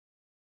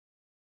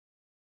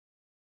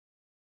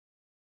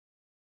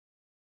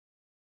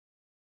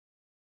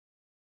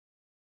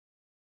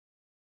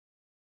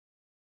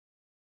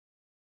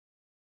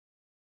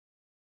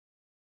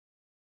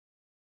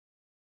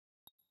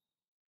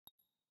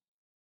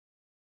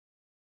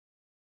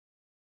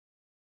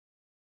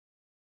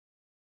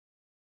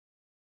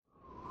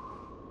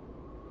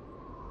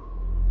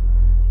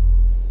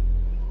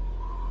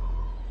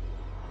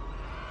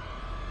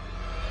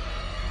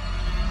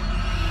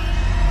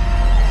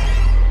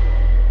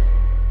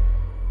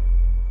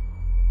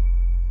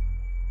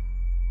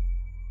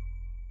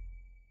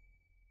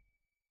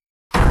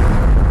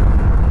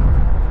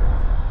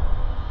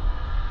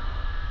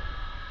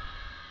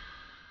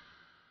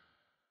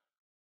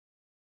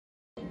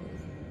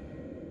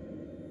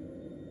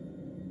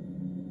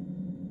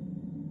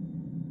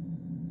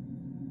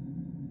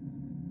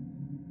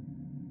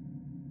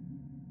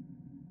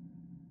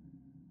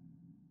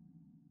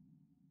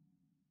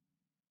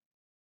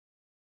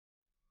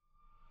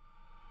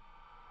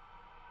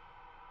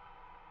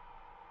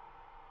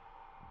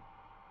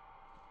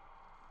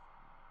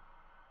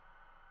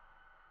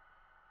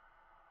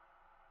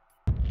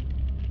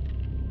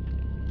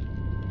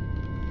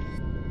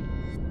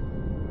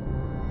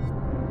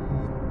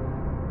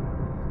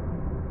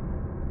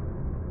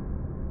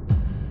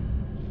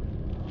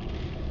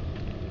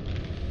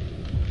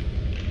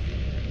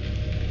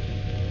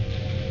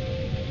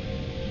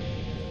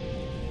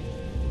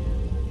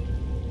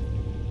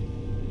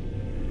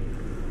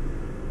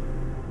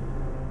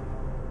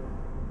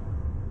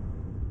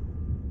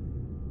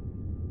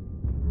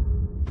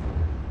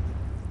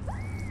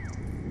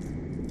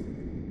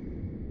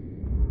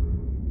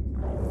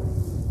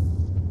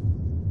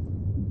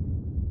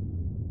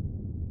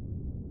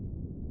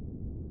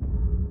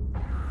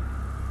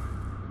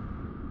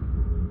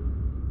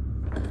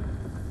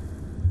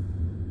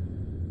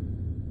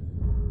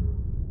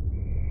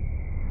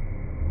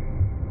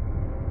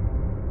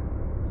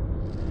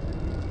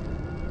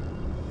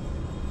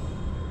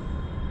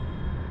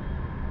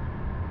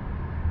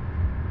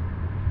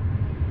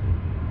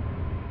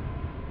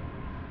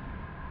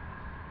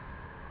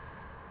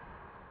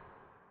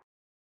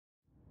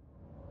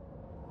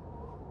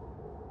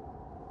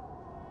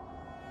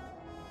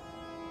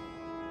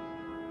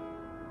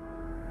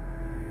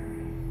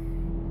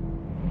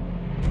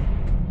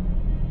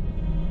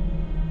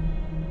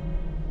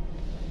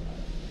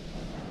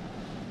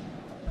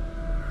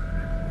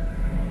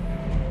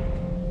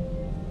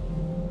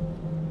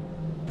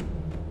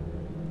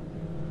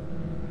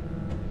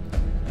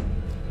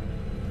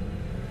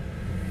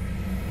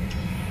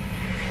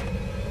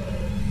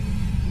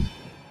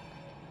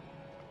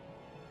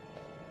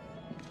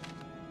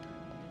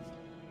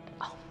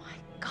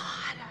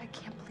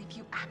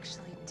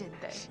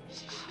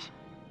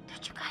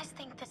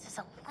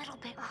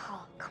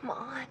Come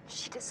on,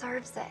 she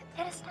deserves it.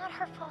 And it's not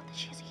her fault that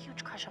she has a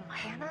huge crush on Mike.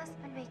 Hannah's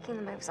been making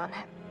the moves on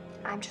him.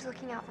 I'm just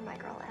looking out for my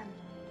girl, Em.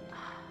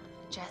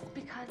 Just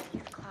because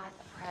he's class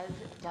pres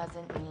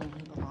doesn't mean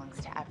he belongs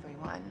to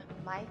everyone.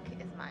 Mike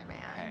is my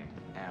man. Hey,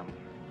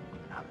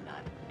 I'm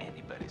not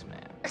anybody's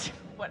man.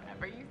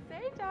 Whatever you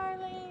say,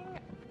 darling.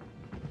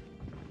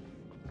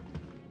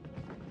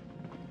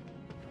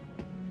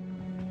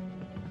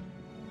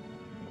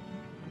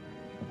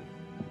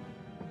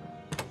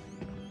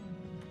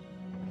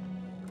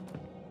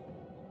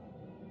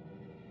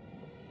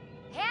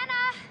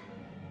 Hannah!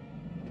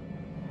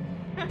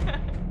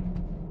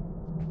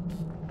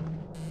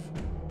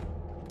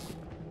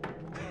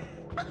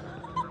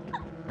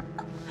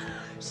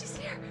 She's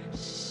here.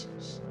 Shh,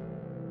 shh.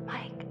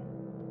 Mike.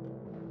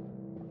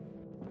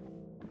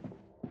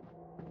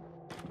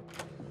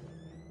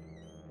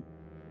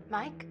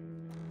 Mike?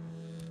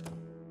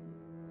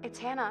 It's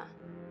Hannah.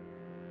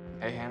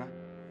 Hey, Hannah.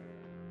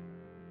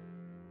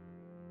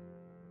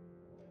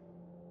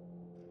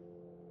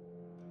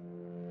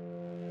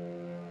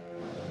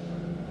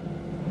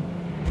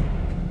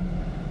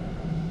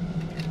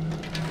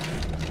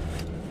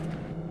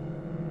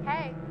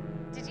 Hey,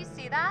 did you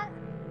see that?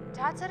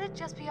 Dad said it'd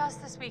just be us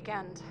this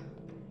weekend.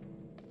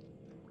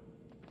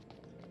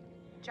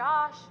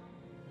 Josh.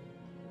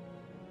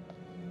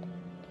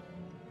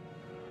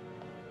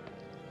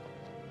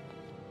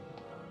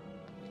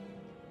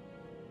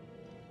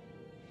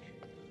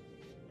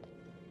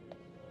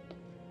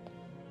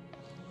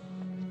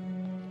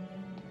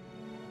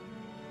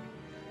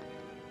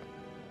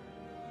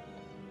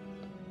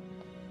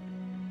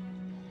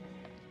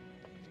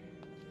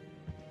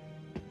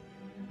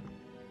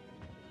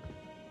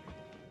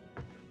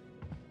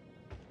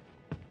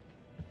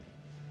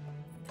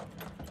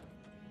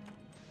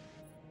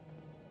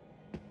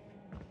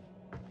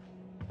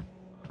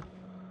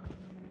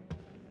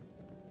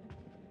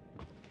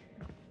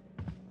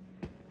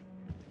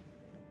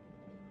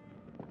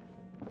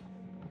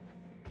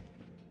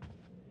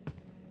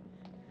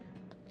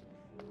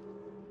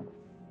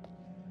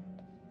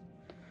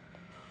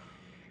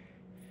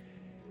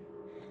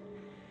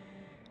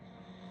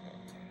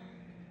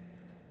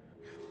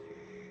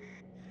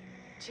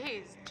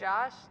 Jeez,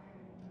 Josh.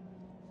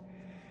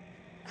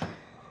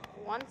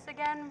 Once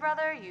again,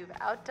 brother, you've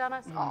outdone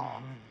us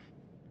all.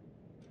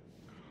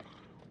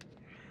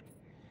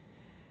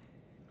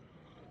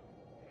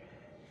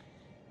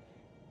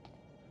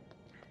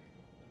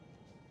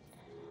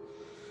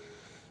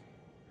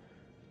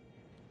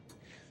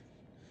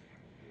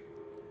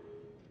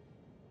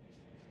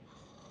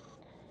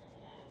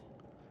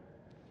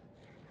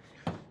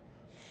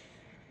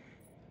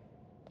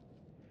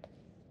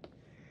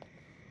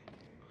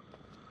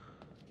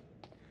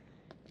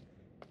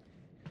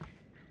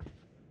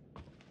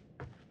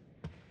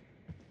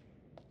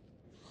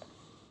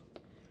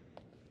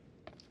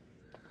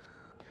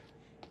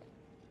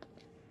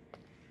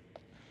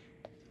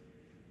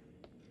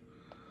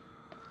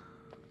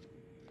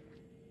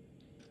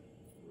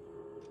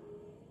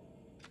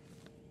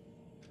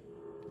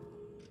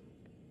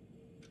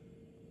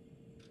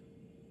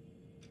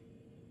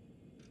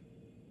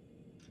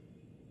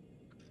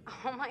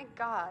 Oh my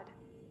God.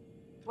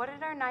 What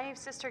did our naive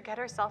sister get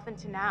herself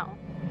into now?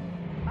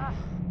 Ugh.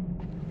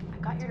 I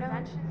got your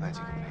note. Glad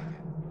you could make it.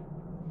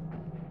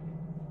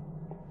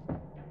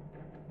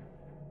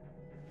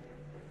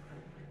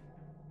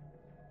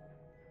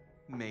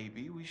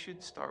 Maybe we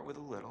should start with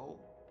a little,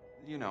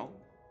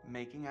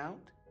 making out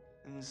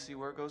and see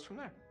where it goes from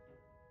there.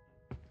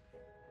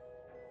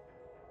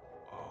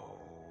 Oh,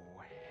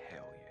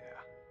 hell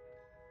yeah.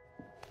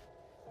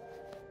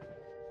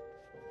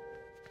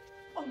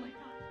 Oh my God.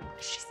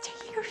 She's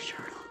taking her shirt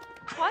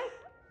off. What?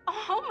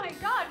 Oh my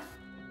God.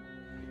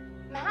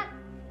 Matt,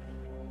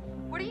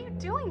 what are you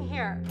doing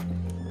here?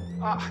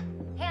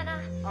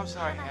 Hannah. I'm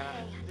sorry, Hannah,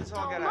 Hannah. hey, This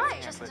all got don't out of mind.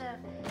 hand, Just but...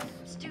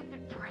 a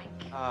stupid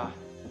prank. Man.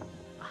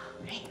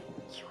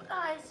 You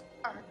guys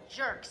are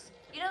jerks.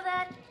 You know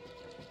that?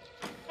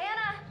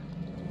 Hannah!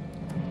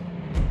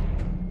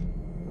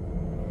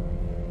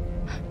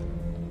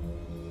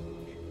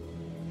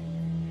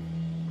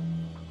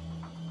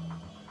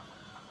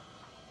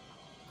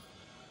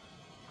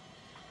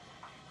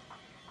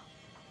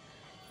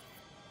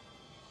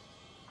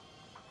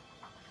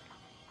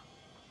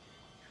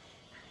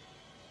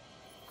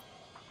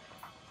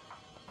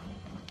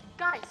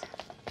 Guys,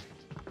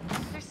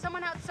 there's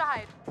someone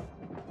outside.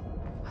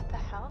 What the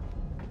hell?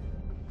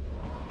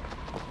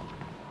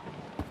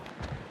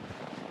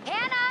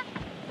 Hannah!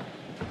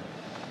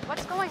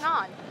 What's going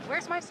on?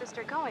 Where's my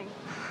sister going?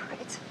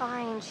 It's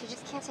fine. She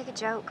just can't take a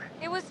joke.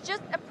 It was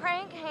just a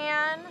prank,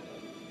 Han.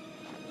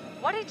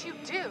 What did you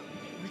do?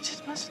 We're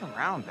just messing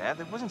around, Beth.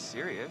 It wasn't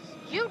serious.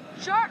 You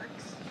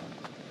jerks!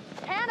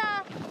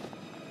 Hannah!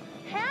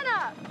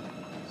 Hannah!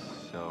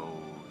 So,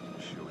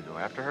 should we go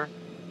after her?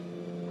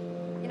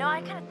 You know,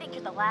 I kind of think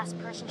you're the last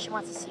person she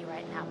wants to see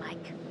right now,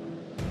 Mike.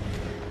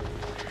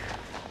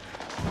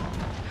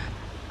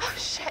 Oh,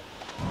 shit.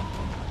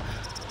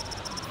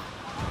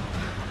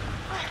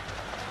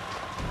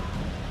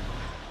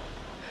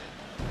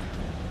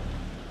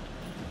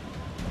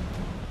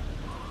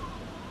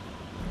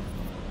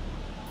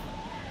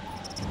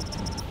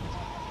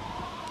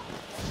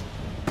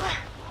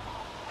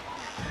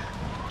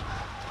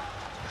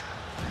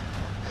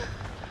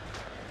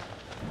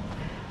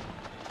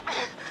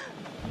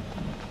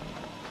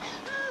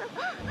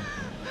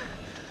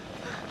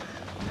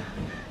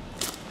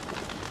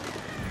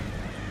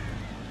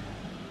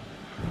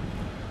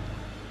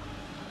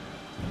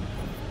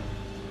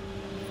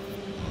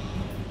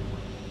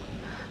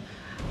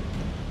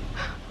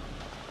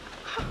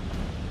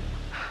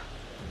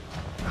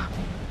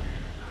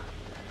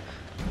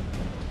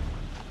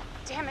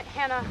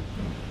 Hannah,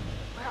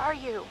 where are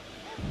you?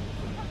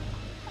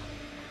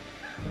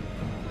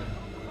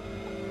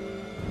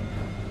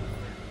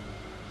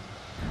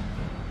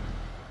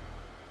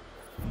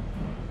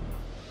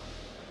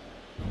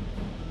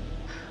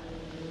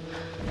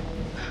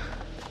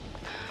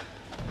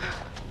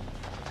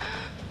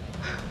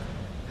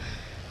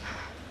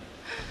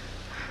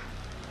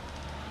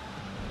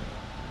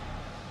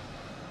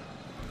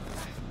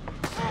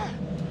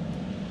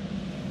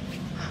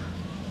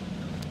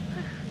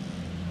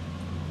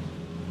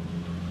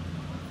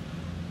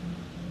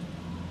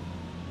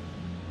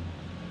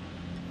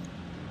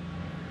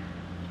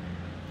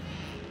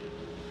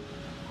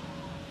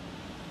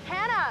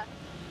 Hannah!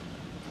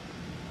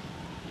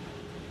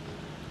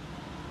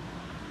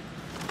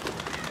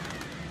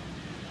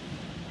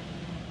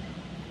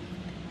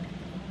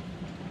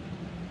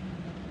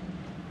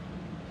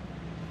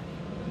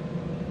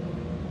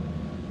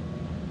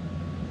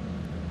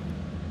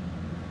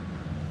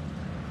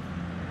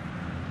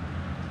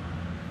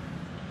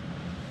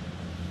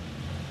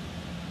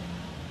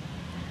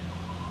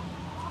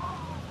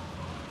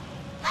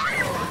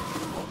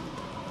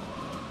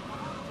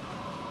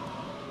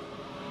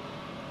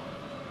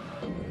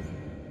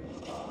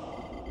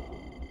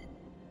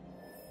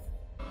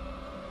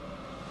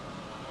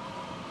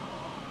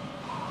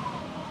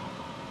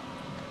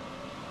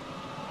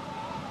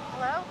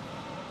 Hello?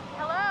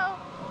 Hello?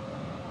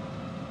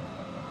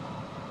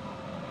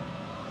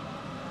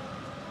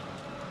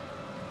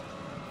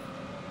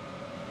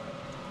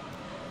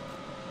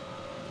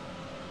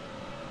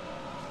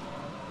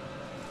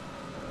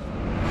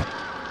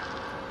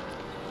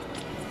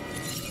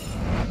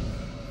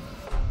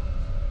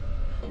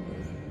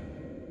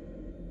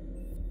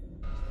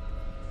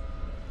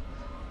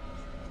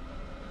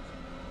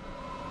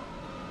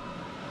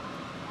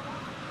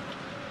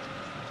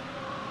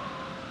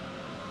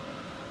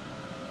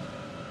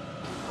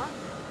 Huh?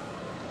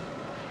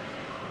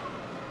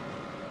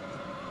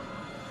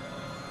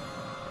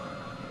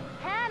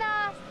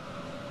 Hannah!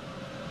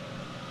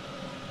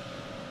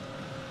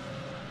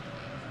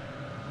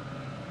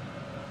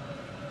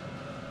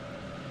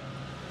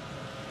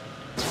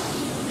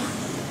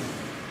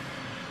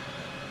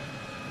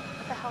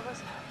 What the hell was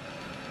that?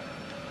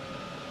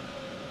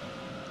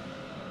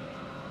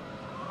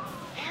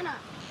 Hannah!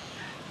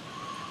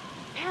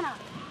 Hannah!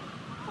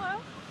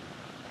 Hello?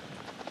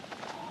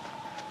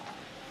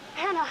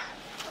 Hannah!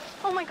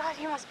 Oh my god,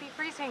 you must be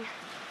freezing.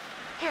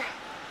 Here,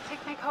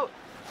 take my coat.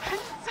 I'm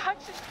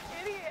such an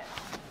idiot.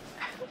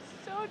 I'm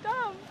so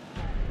dumb.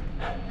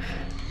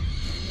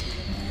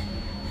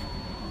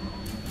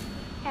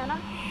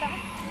 Hannah, back.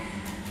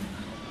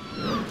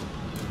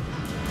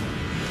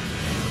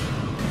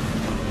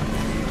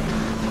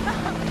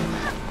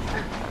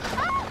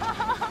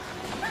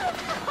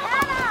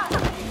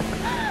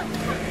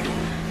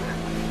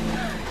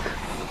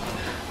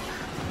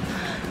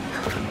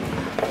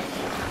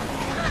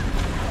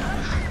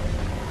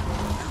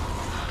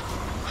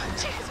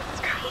 Jesus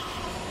Christ.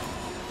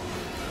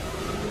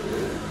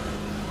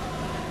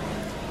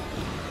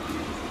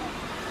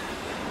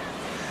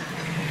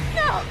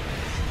 No!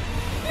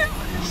 No!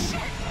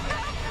 Shit!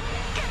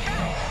 Get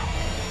back!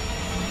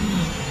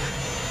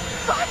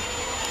 Fuck!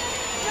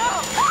 No!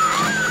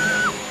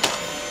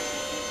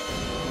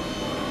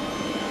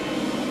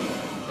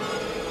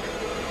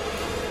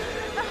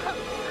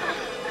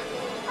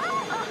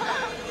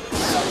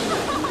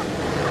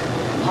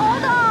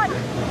 Hold on!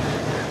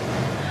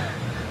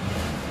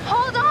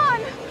 Hold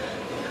on!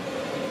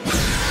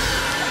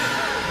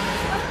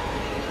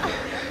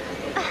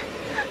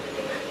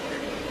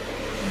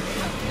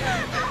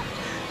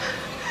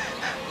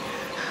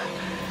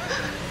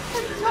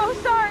 I'm so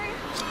sorry.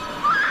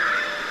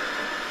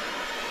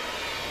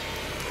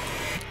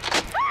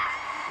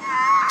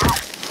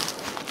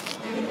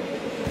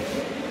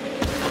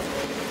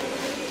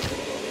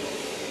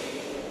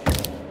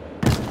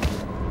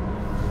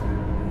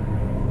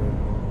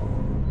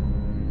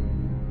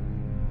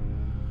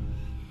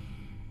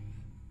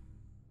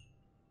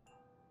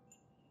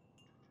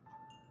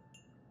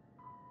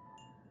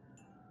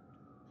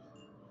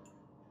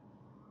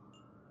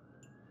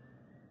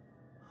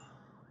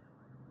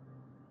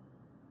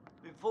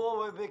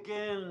 Before we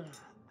begin,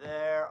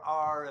 there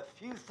are a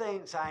few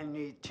things I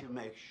need to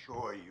make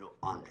sure you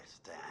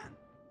understand.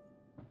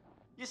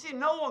 You see,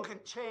 no one can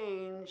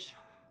change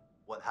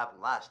what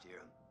happened last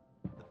year.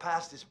 The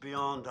past is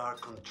beyond our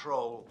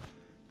control.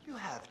 You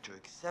have to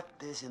accept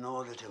this in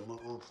order to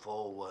move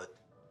forward.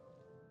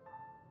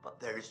 But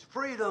there is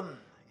freedom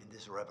in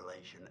this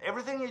revelation.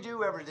 Everything you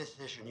do, every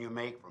decision you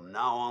make from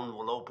now on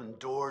will open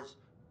doors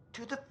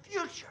to the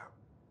future.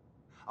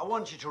 I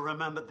want you to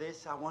remember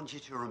this. I want you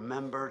to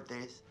remember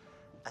this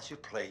as you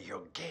play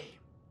your game.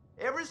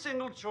 Every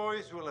single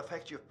choice will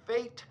affect your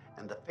fate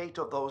and the fate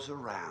of those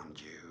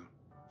around you.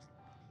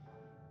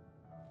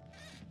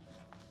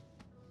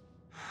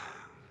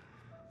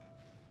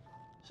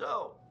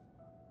 So,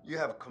 you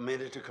have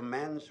committed to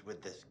commence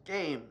with this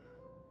game.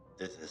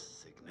 This is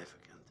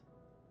significant,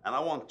 and I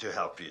want to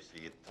help you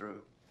see it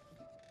through.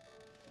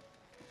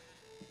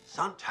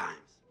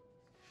 Sometimes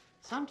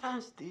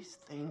these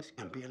things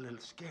can be a little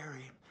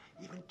scary,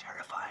 even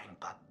terrifying,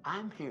 but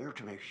I'm here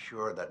to make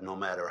sure that no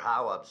matter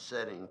how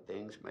upsetting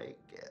things may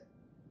get,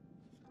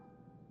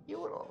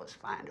 you will always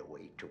find a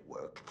way to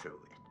work through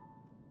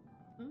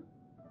it.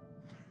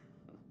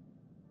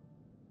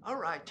 All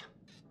right.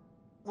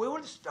 We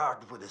will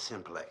start with a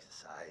simple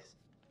exercise.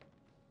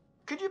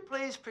 Could you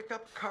please pick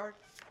up a card?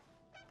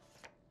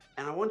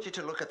 And I want you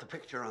to look at the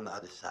picture on the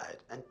other side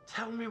and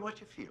tell me what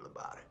you feel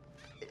about it.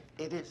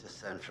 It is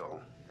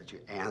essential that you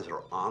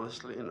answer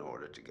honestly in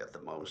order to get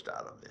the most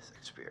out of this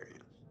experience.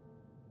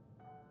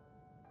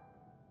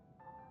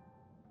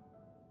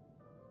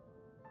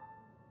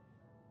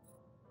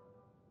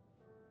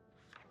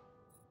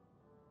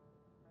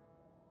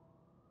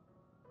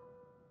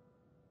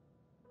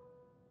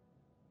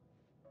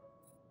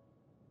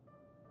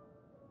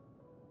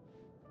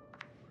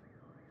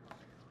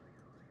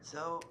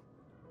 So,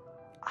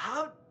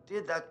 how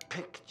did that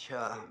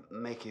picture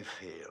make you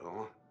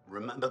feel?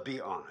 Remember, be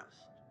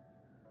honest.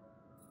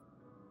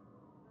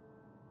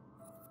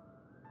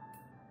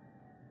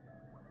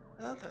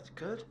 Well, that's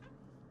good.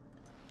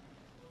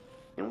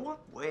 In what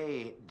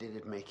way did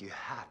it make you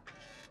happy?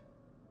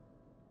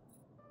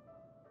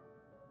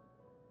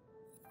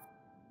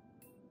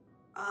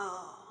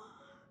 Oh.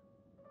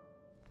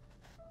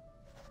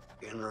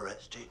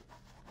 Interesting.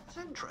 It's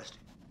interesting.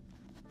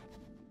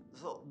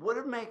 So, would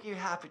it make you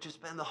happy to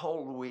spend the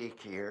whole week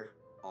here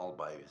all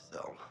by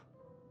yourself?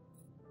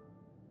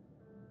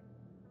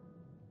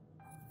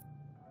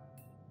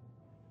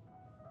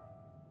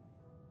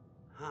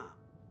 Huh.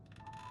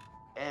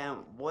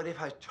 And what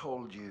if I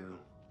told you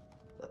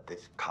that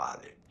this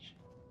cottage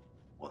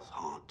was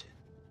haunted?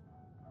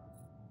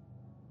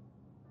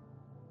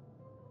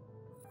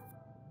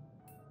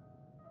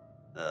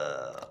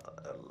 A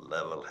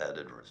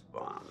level-headed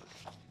response.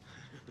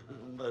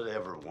 But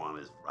everyone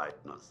is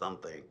frightened of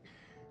something.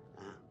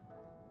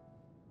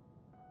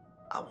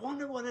 I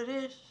wonder what it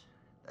is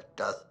that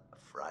does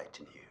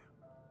frighten you.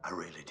 I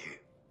really do.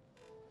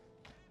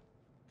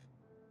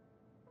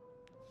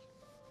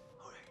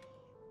 Okay.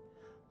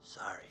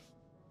 Sorry,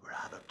 we're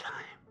out of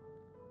time.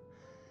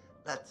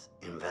 Let's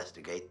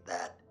investigate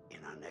that in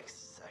our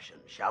next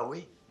session, shall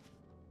we?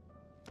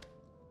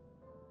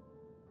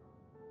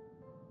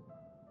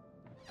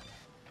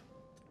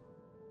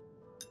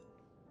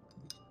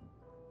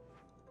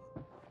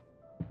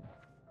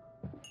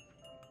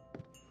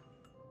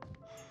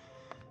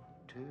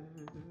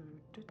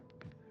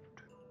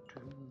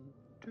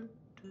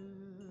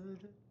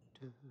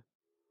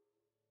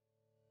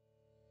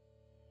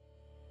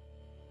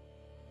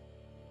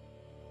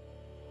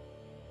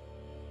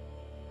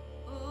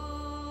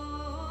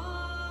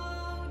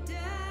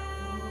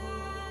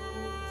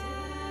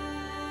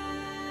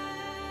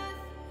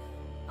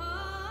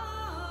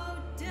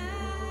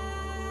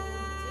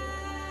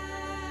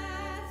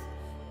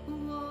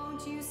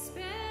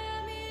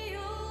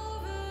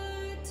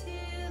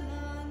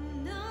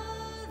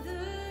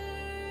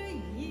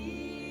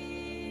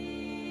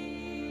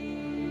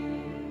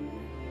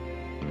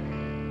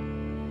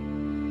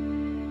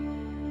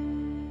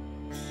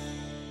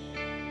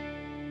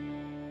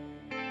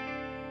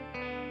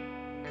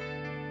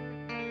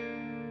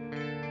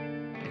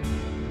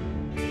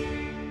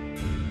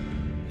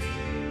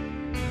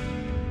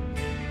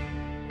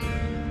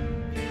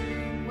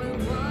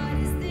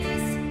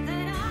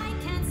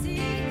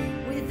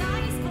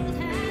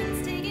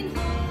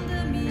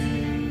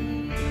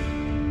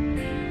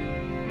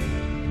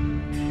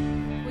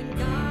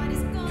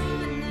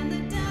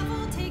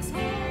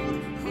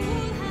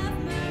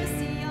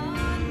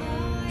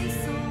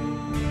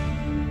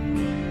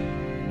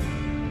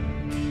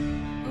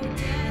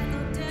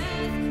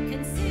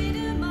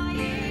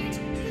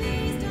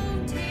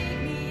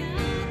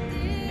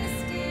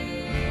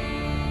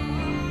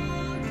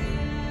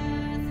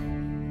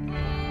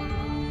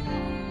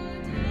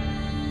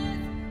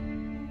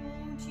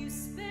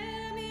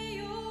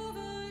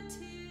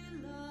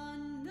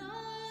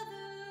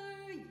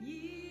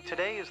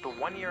 Today is the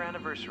one-year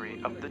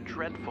anniversary of the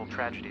dreadful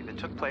tragedy that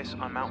took place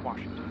on Mount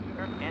Washington.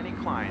 Annie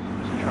Klein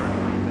was in charge of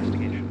the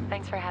investigation.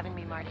 Thanks for having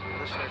me, Marty.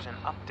 Listeners, an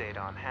update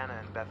on Hannah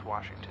and Beth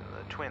Washington,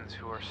 the twins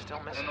who are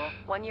still missing.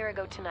 1 year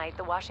ago tonight,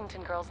 the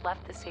Washington girls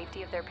left the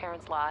safety of their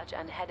parents' lodge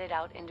and headed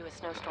out into a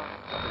snowstorm.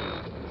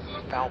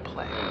 Foul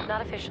play.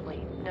 Not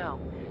officially, no.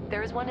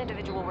 There is one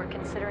individual we're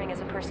considering as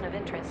a person of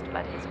interest,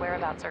 but his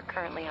whereabouts are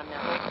currently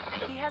unknown.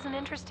 He has an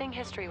interesting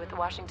history with the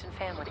Washington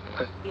family.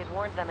 He had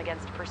warned them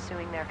against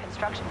pursuing their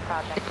construction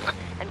project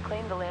and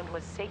claimed the land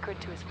was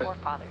sacred to his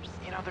forefathers.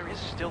 You know, there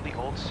is still the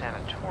old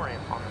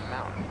sanatorium on the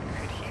mountain.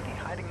 Could he be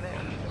hiding there?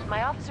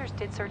 My officers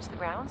did search the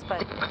grounds,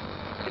 but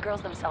the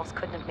girls themselves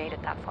couldn't have made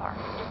it that far.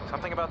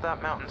 Something about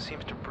that mountain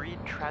seems to breed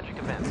tragic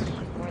events.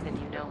 More than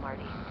you know,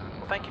 Marty.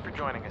 Well, thank you for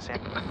joining us,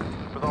 Annie.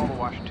 With all the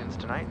Washingtons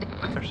tonight,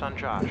 their son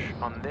Josh,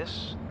 on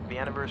this, the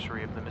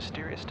anniversary of the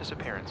mysterious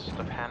disappearance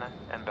of Hannah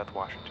and Beth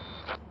Washington.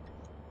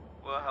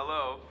 Well,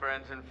 hello,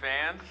 friends and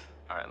fans.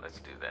 All right, let's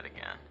do that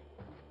again.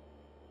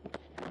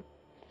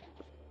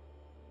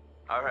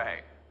 All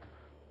right.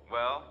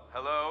 Well,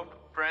 hello,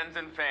 friends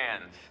and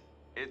fans.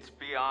 It's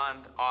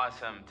beyond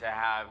awesome to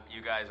have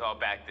you guys all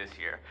back this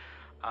year.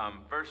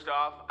 First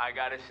off, I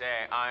gotta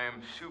say, I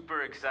am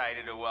super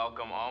excited to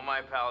welcome all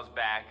my pals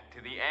back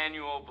to the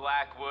annual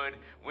Blackwood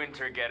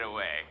Winter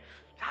Getaway.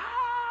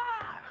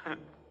 Ah!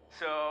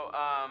 So,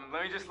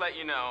 let me just let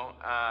you know,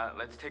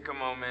 let's take a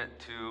moment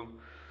to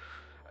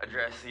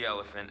address the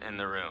elephant in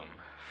the room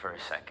for a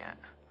second.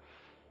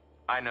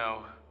 I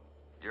know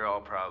you're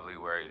all probably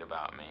worried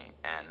about me,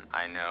 and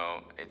I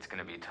know it's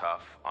gonna be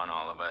tough on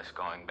all of us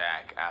going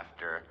back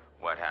after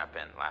what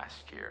happened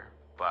last year,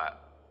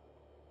 but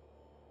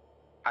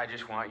I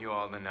just want you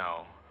all to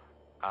know,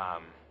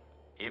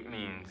 it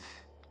means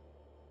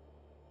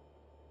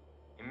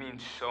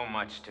so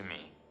much to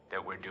me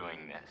that we're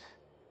doing this,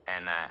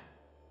 and that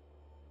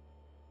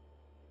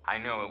I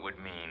know it would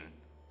mean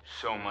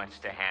so much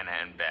to Hannah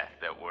and Beth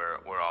that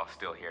we're all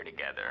still here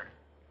together,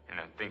 and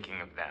I'm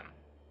thinking of them.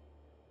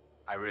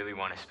 I really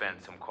want to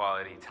spend some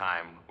quality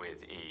time with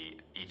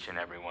each and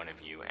every one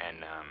of you, and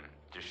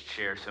just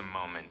share some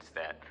moments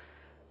that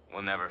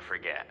we'll never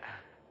forget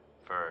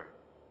for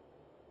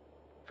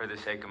the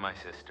sake of my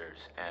sisters,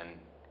 and,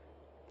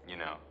 you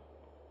know.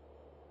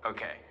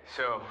 Okay,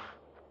 so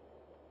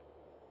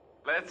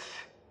let's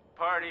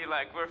party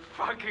like we're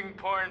fucking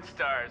porn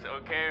stars,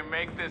 okay? And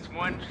make this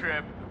one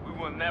trip we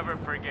will never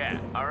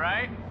forget, all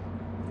right?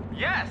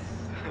 Yes!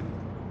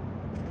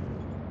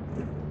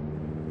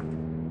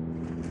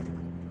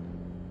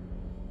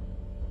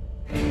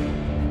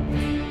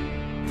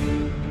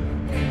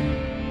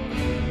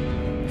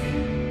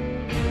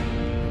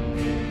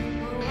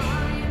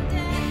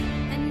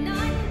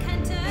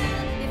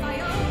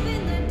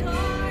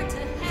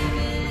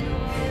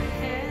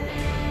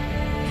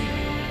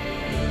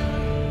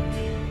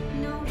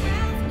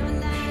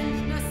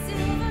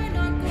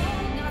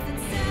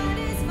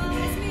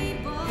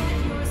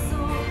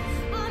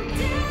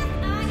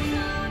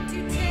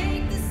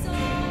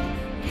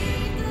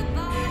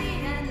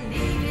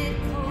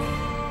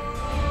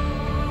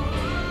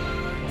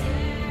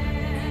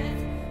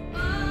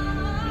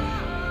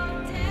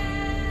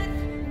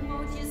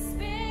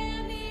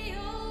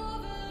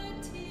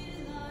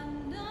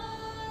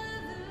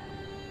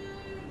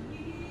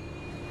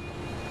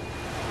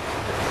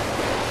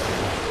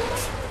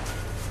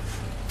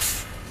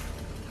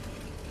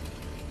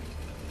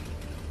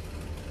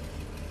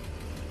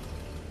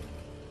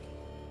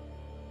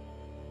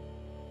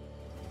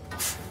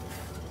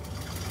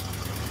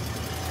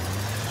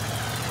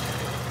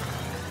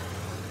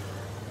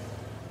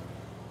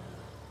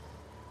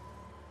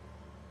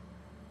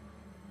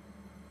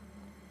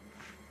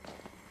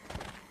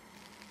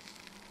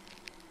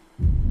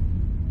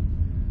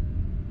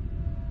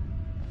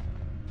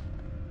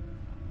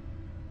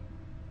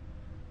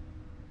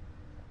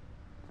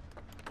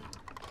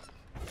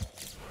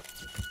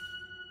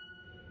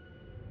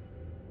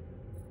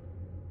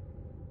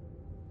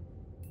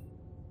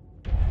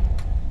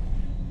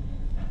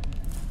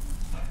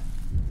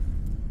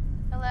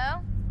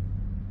 Hello?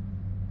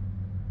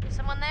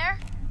 Someone there?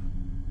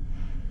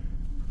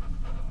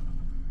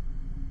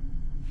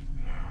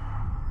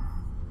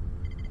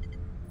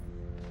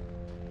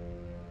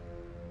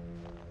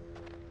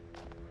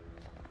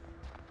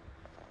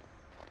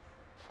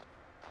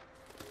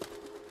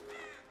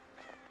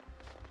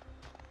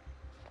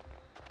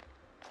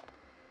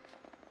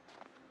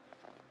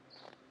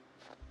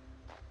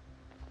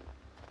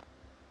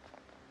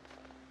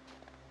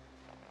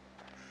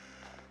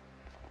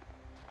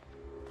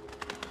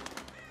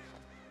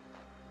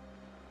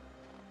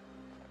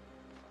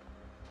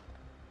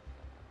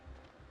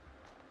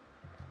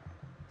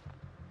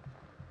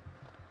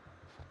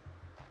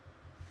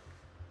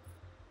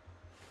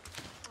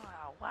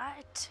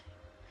 What?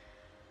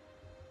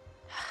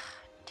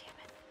 Damn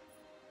it.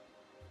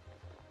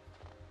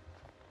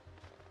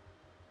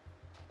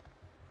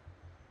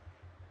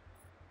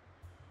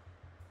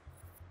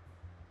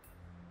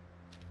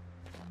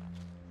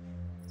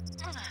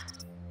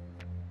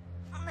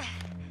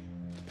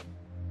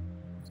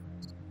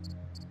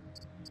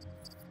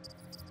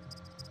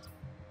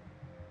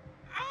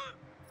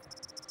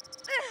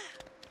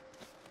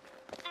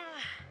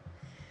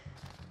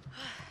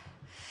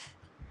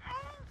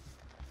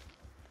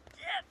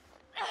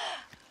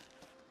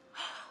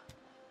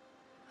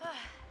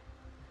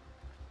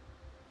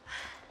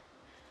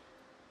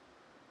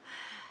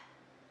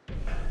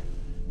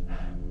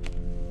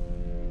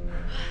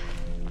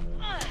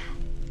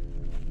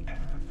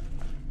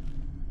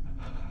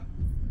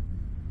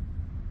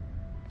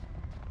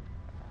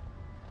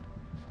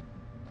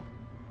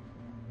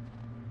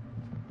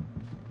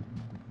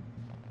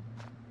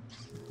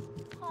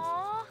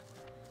 Aw.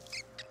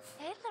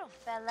 Hey, little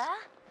fella.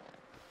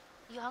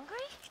 You hungry?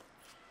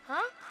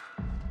 Huh?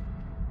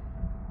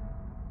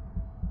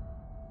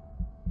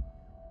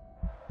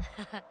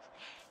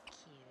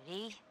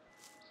 Cutie.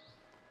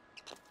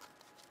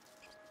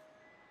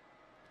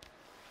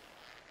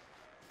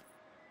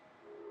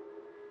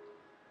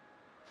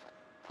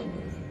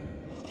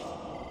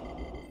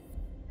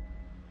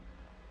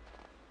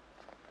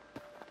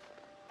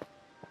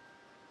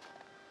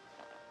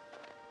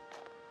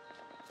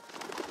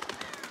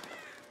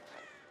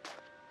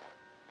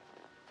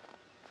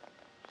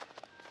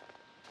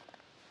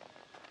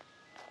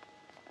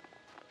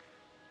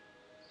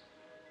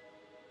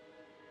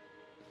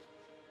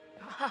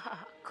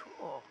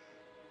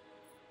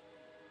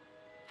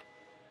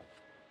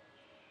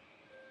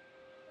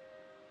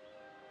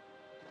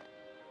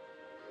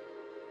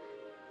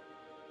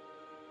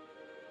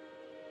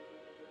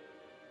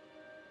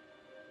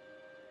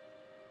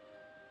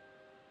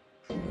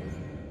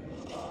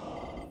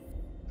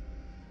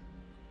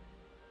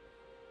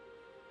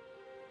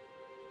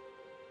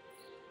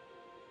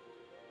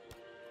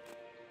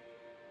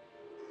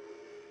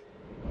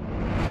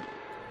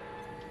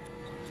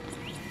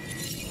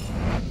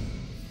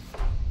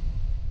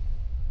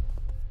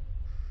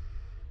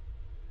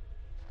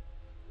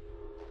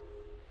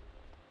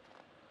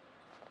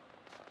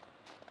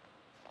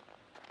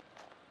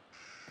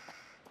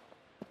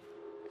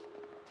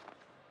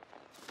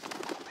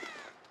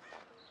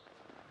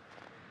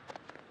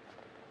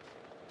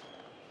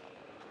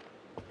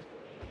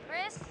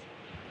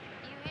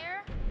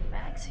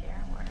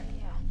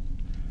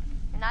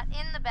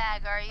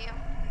 bag, are you?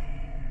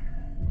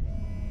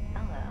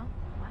 Hello.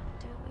 What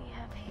do we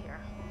have here?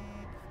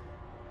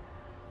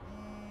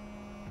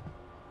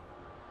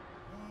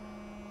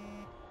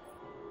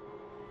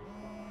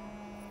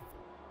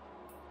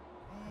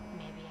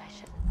 Maybe I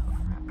shouldn't poke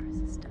around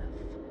Chris's stuff.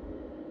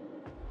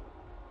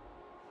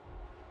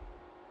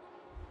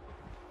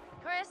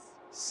 Chris?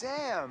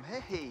 Sam,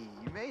 hey,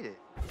 you made it.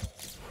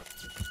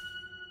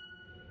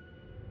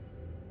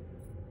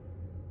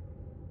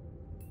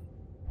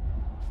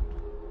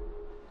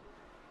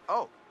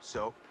 Oh,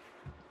 so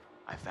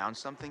I found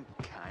something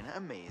kind of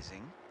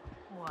amazing.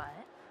 What?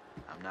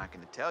 I'm not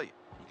going to tell you.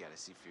 You got to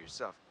see for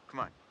yourself. Come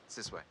on, it's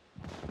this way.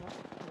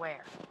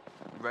 Where?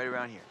 Right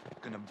around here.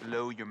 Gonna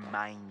blow your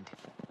mind.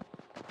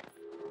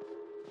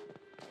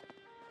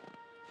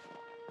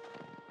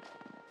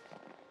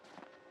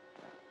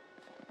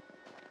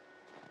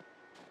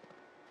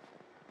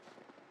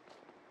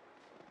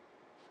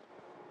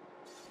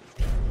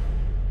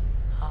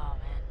 Oh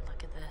man,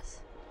 look at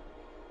this.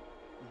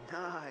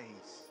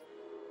 Nice.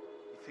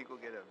 You think we'll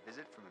get a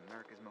visit from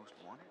America's Most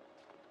Wanted?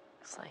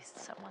 Looks like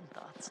someone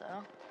thought so.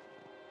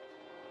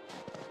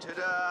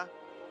 Ta-da!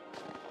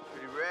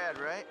 Pretty rad,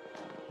 right?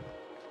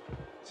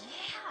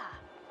 Yeah.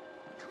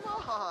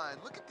 Come on,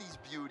 look at these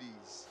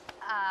beauties.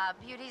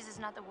 Beauties is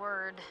not the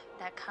word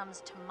that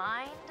comes to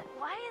mind.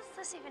 Why is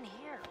this even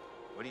here?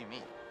 What do you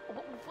mean?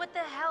 What the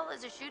hell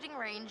is a shooting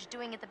range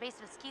doing at the base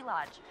of a ski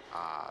lodge?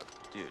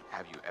 Dude,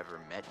 have you ever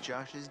met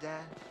Josh's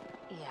dad?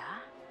 Yeah?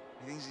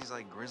 He thinks he's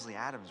like Grizzly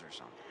Adams or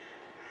something.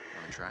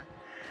 Wanna try?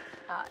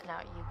 No,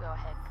 you go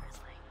ahead,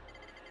 Grizzly.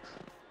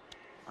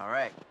 All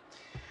right,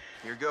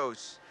 here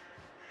goes.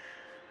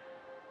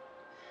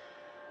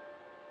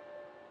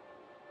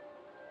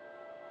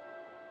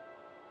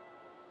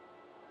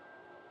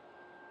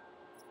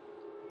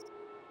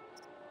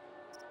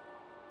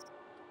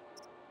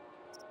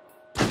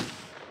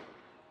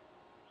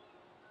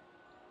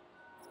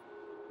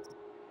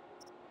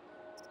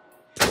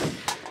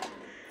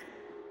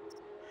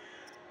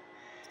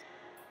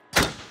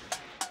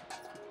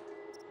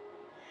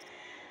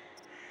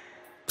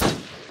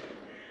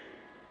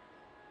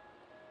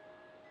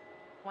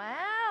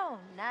 Wow,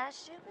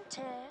 nice shooting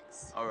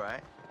ticks. All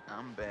right,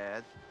 I'm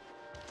bad.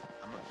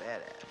 I'm a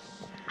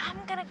badass. I'm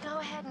gonna go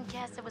ahead and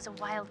guess it was a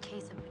wild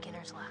case of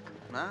beginner's luck.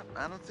 Nah,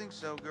 I don't think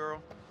so,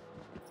 girl.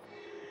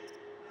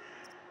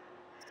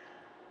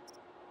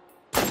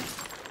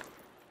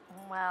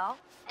 Well,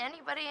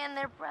 anybody and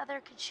their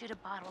brother could shoot a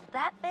bottle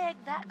that big,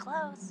 that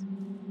close.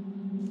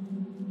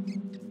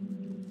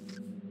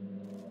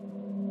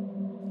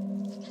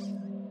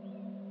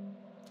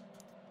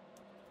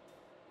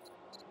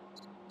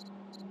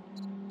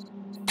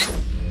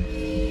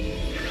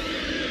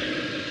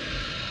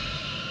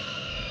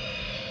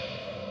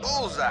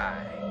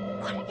 Bullseye!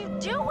 What are you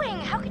doing?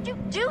 How could you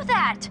do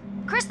that?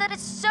 Chris, that is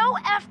so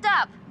effed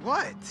up.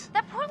 What?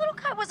 That poor little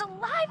guy was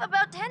alive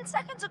about 10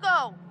 seconds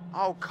ago.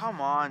 Oh, come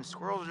on.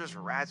 Squirrels are just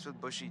rats with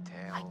bushy I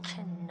tails.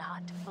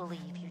 cannot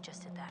believe you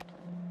just did that.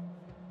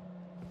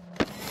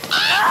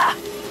 Ah!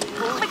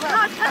 Oh my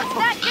God, touch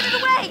that! Get it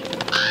away!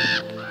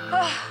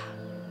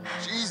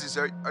 Jesus,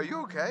 are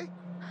you okay?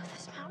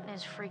 This mountain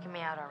is freaking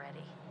me out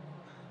already.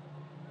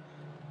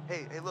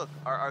 Hey, look,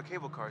 our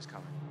cable car's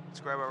coming. Let's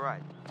grab our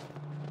ride.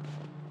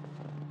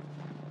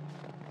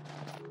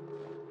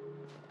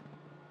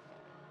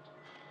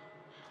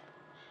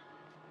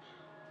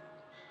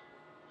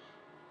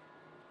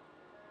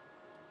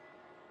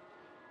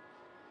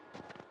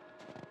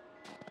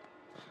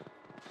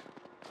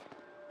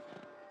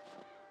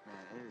 Man,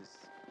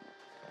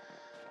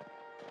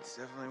 it's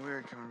definitely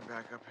weird coming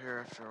back up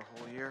here after a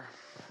whole year.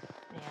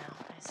 Yeah,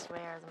 I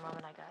swear the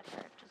moment I got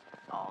here, it just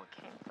all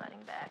came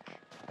flooding back.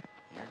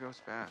 Year goes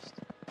fast.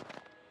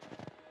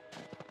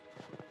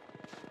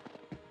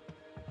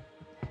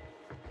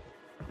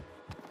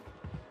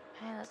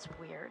 Hey, that's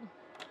weird.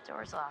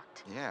 Door's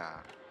locked. Yeah,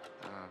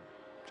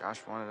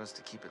 Josh wanted us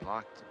to keep it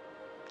locked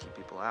to keep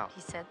people out.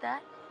 He said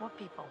that? What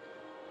people?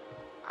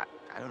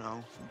 I don't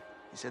know.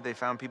 He said they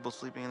found people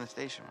sleeping in the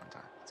station one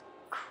time.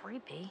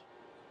 Creepy.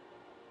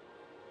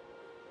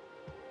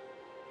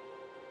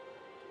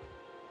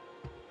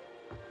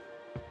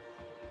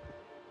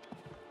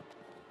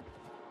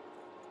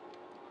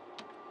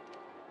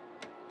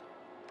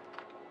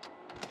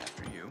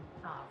 After you.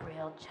 Oh,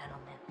 real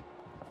gentleman.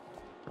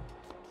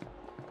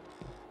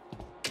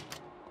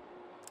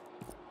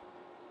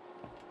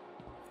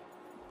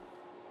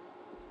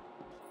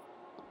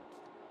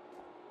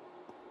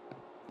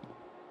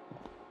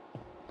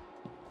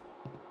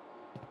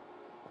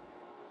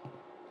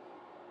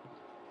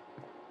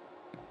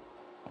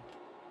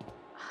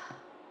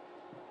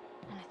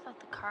 And I thought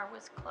the car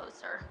was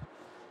closer.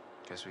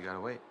 Guess we gotta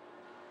wait.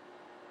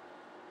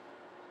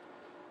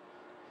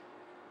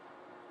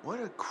 What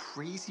a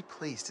crazy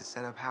place to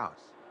set up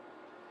house.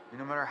 I mean,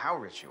 no matter how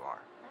rich you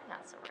are. They're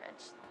not so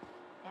rich.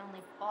 They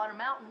only bought a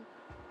mountain.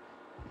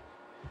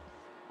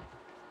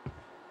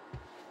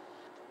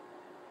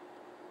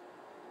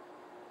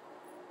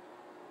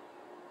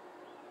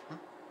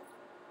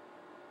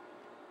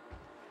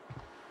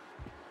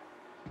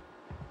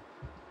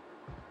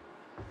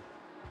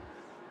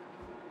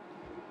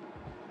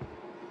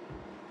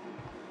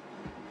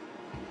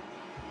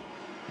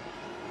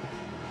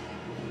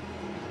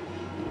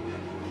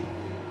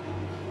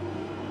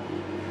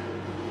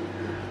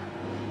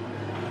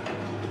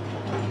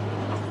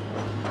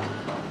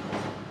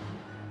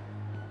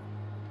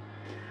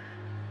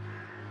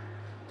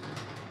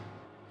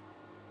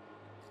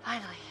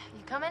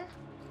 coming?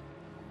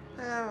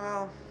 Yeah,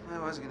 well, I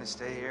was gonna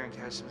stay here and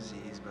catch some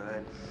Z's,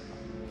 but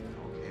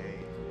okay.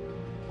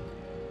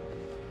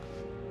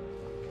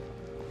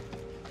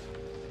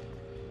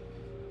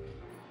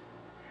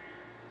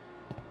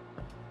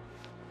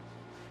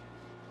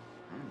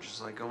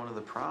 Just like going to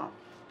the prom.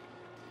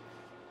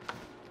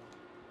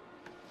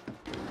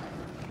 Here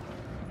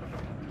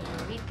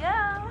we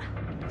go.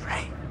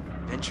 Right.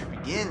 Adventure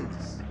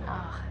begins. Oh,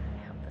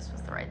 I hope this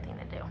was the right thing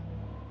to do.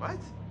 What?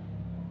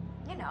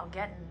 You know,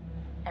 getting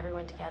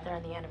everyone together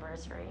on the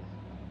anniversary.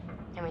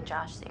 I mean,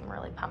 Josh seemed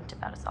really pumped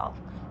about us all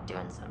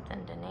doing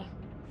something, didn't he?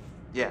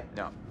 Yeah,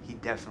 no, he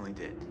definitely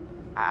did.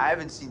 I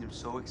haven't seen him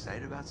so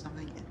excited about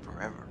something in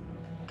forever.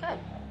 Good,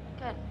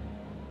 good.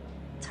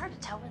 It's hard to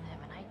tell with him,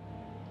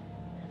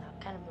 and I've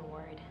kind of been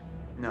worried.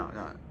 No,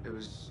 it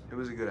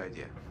was a good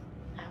idea.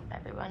 I hope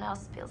everyone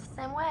else feels the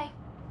same way.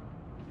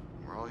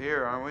 We're all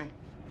here, aren't we?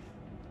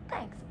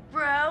 Thanks,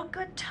 bro.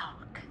 Good talk.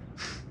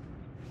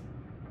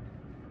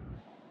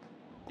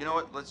 You know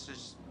what? Let's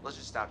just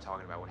stop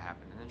talking about what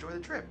happened and enjoy the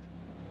trip.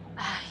 You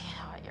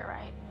know what? You're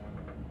right.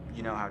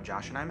 You know how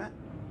Josh and I met?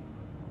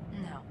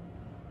 No.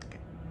 Okay,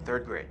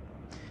 3rd grade.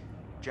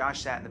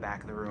 Josh sat in the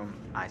back of the room,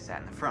 I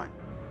sat in the front.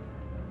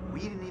 We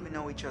didn't even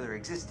know each other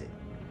existed.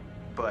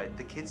 But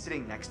the kid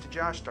sitting next to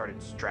Josh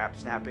started strap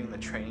snapping the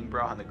training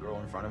bra on the girl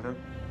in front of him.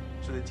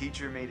 So the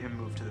teacher made him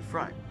move to the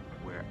front,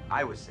 where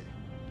I was sitting.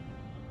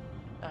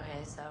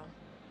 Okay, so.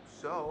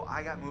 So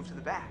I got moved to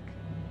the back.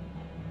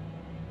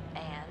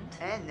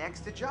 And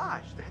next to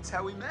Josh. That's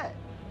how we met.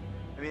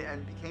 I mean,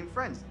 and became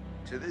friends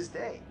to this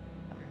day.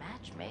 A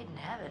match made in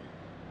heaven.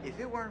 If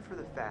it weren't for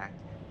the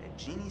fact that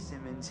Jeannie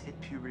Simmons hit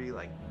puberty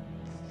like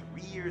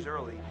 3 years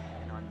early,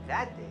 and on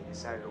that day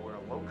decided to wear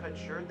a low-cut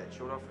shirt that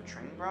showed off her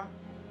training bra,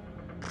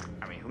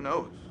 I mean, who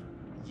knows?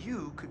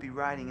 You could be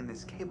riding in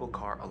this cable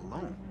car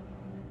alone.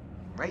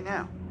 Right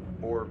now.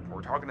 Or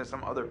talking to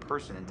some other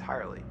person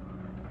entirely.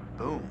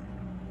 Boom.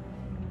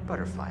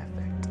 Butterfly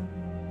effect.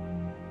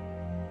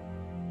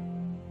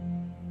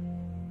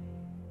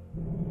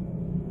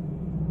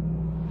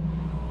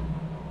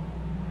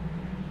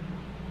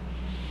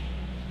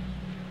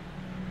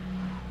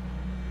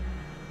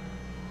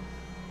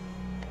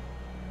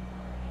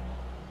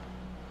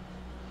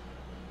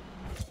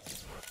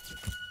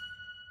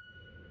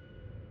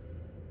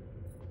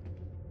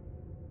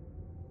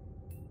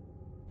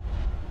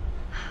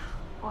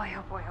 Boy,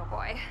 oh boy, oh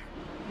boy.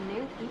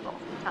 New people.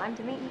 Time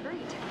to meet and greet.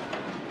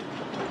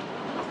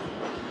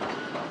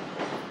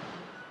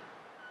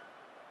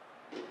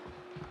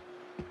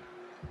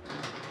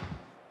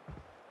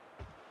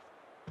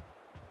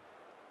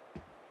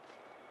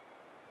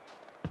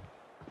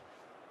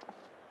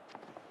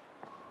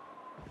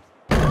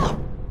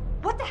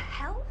 What the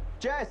hell?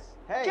 Jess,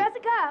 hey!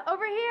 Jessica,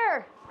 over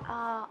here.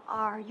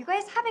 Are you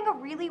guys having a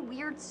really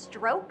weird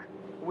stroke?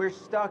 We're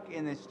stuck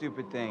in this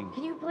stupid thing.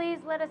 Can you please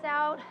let us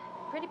out?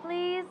 Pretty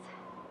please?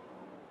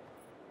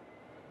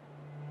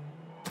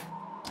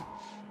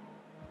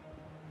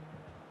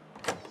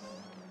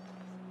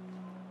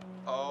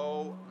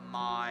 Oh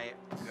my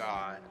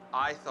god.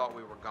 I thought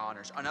we were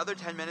goners. Another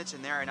 10 minutes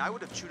in there and I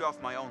would have chewed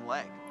off my own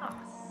leg. Oh,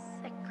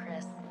 sick,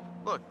 Chris.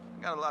 Look,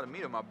 I got a lot of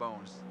meat on my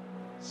bones.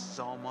 This is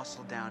all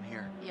muscle down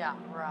here. Yeah,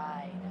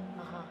 right.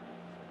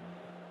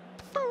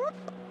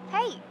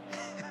 Hey,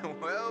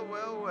 Well,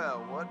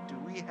 what do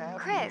we have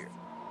Chris. here?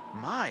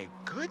 My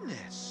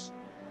goodness.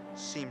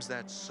 Seems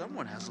that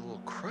someone has a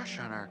little crush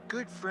on our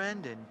good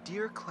friend and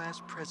dear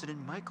class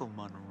president Michael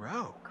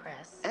Monroe.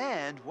 Chris.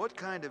 And what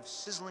kind of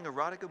sizzling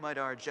erotica might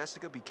our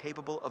Jessica be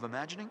capable of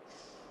imagining?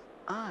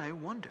 I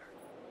wonder.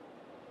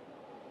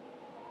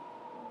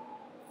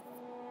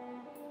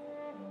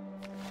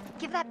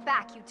 Give that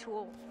back, you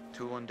tool.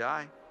 Tool and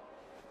die.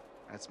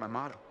 That's my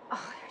motto.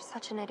 Oh, you're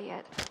such an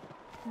idiot.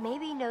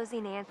 Maybe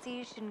Nosy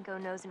Nancy shouldn't go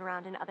nosing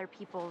around in other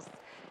people's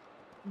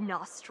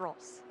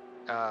nostrils.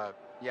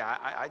 Yeah,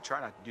 I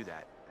try not to do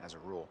that, as a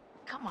rule.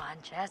 Come on,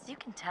 Jess. You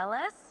can tell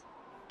us.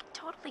 You can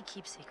totally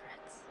keep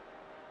secrets.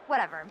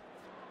 Whatever.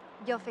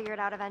 You'll figure it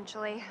out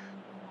eventually.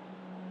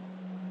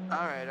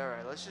 All right,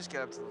 let's just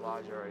get up to the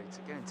lodge already.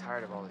 I'm getting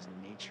tired of all this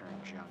nature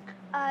and junk.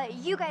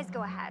 You guys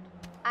go ahead.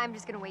 I'm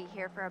just gonna wait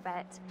here for a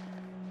bit.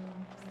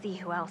 See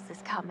who else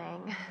is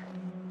coming.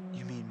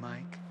 You mean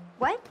Mike?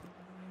 What?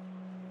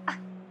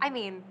 I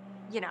mean,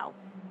 you know,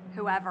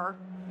 whoever.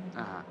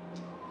 Uh-huh.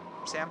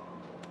 Sam?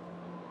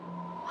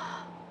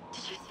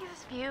 Did you see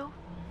this view?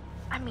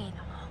 I mean,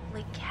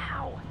 holy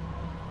cow.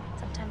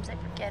 Sometimes I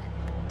forget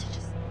to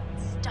just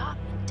stop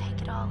and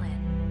take it all in.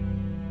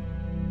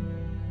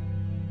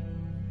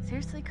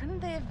 Seriously, couldn't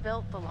they have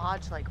built the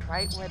lodge like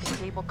right where the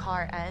cable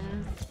car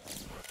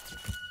ends?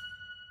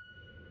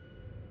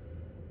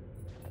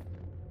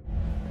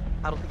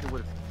 I don't think it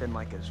would have been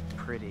like as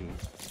pretty.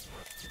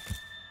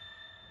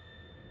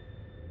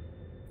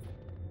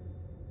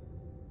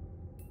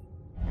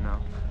 You know?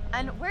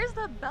 And where's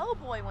the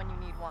bellboy when you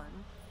need one?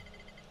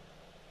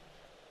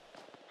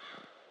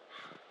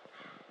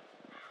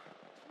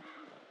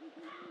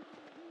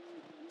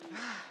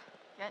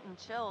 Getting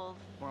chilled.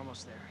 We're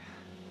almost there.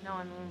 No,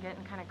 I mean, I'm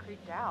getting kind of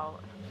creeped out.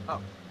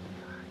 Oh,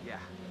 yeah.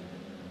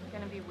 It's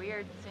gonna be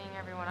weird seeing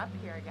everyone up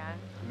here again.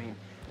 I mean,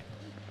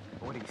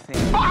 what do you think?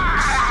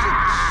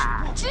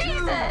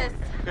 Jesus!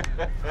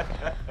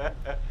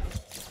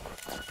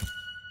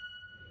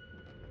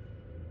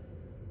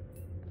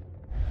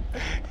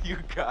 You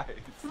guys.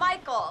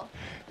 Michael!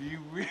 You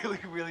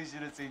really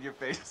should have seen your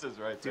faces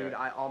right there. Dude,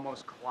 I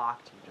almost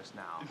clocked you just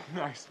now.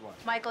 Nice one.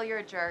 Michael, you're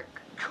a jerk.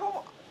 Come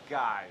on.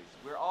 Guys,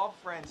 we're all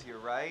friends here,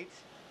 right?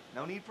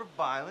 No need for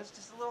violence,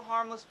 just a little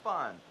harmless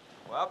fun.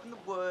 We're up in the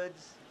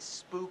woods, it's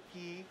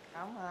spooky.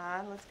 Come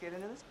on, let's get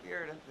into the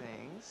spirit of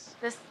things.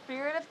 The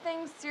spirit of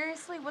things?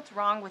 Seriously, what's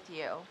wrong with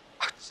you?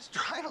 I'm just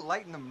trying to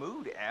lighten the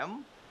mood,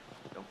 Em.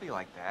 Don't be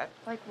like that.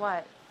 Like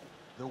what?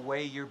 The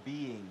way you're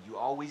being, you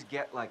always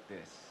get like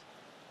this.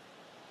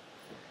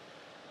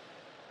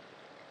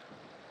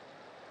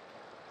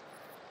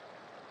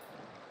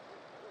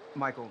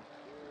 Michael,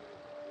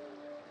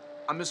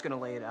 I'm just gonna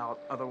lay it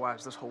out.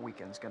 Otherwise, this whole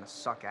weekend's gonna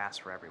suck ass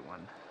for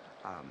everyone.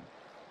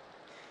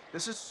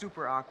 This is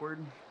super awkward,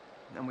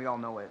 and we all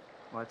know it.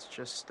 Let's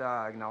just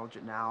acknowledge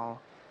it now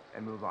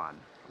and move on,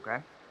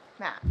 okay?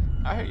 Matt.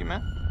 I hear you,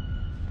 man.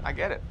 I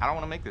get it. I don't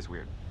want to make this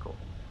weird. Cool.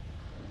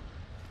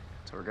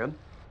 So we're good?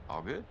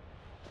 All good?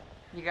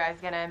 You guys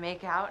gonna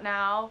make out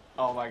now?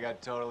 Oh my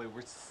god, totally.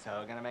 We're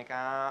so gonna make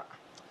out.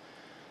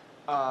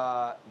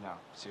 No,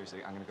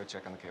 seriously, I'm gonna go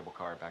check on the cable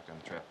car back down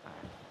the trip. All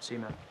right. See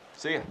you, man.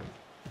 See ya.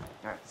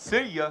 All right.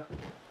 See ya.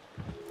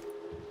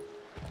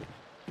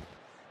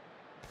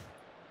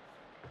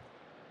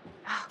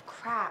 Oh,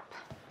 crap.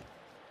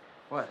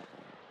 What?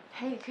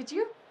 Hey, could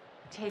you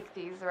take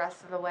these the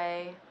rest of the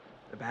way?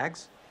 The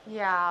bags?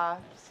 Yeah,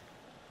 just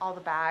all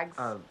the bags.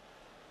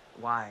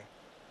 Why?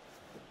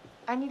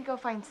 I need to go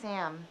find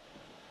Sam.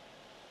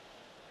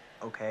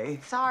 Okay.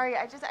 Sorry,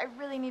 I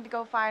really need to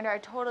go find her. I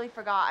totally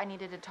forgot I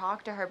needed to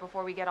talk to her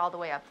before we get all the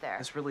way up there.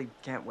 This really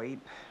can't wait.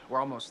 We're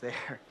almost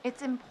there.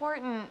 It's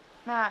important,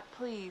 Matt,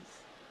 please.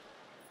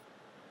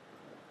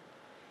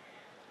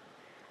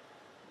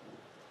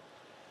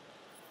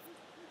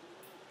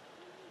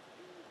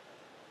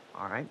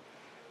 All right.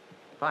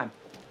 Fine.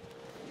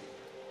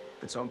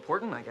 If it's so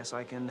important, I guess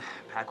I can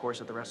pack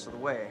horse it the rest of the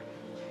way.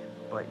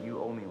 But you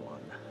owe me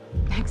one.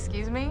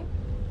 Excuse me?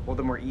 Well,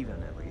 then we're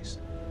even, at least.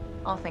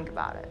 I'll think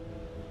about it.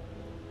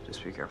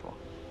 Just be careful.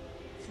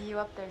 See you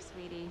up there,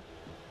 sweetie.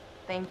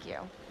 Thank you.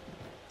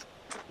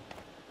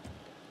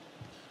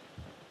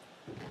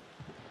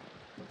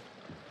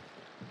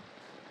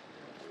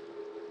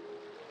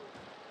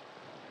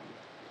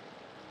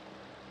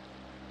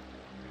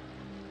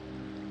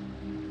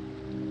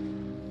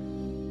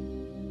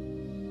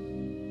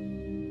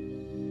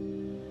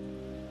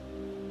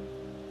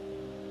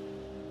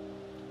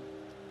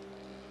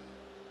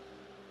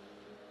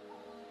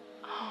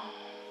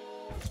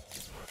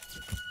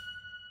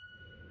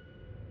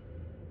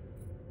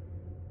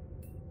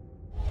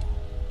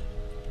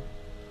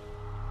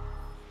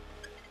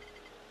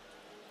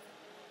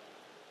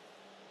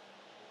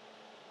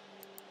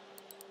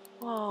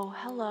 Whoa,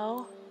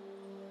 hello.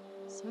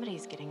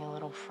 Somebody's getting a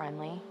little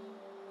friendly.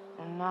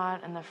 And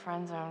not in the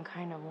friend zone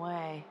kind of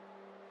way.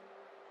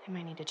 They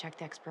might need to check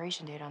the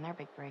expiration date on their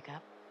big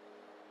breakup.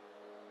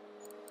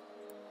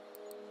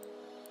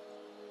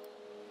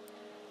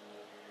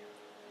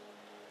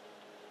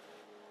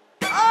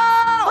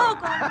 Oh!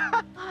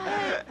 God!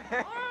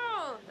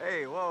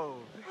 Hey, whoa.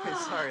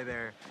 Sorry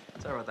there.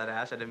 Sorry about that,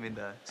 Ash. I didn't mean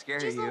to scare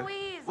Jeez you.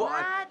 Louise, well,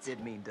 Matt. I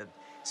did mean to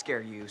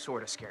scare you,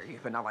 sort of scare you,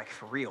 but not like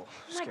for real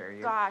scare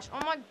you. Gosh, oh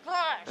my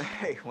gosh!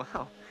 Hey,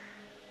 wow.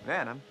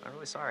 Man, I'm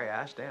really sorry,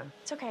 Ash. Damn.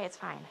 It's okay, it's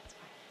fine, it's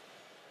fine.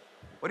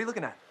 What are you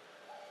looking at?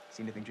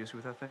 See anything juicy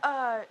with that thing?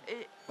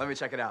 Let me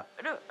check it out.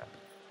 No.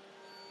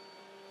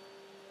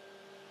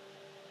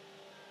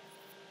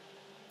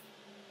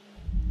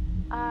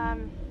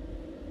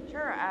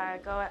 Sure,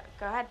 go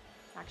ahead.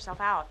 Knock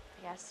yourself out,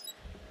 I guess.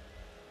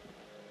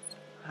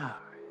 All right.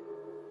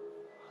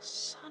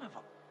 Son of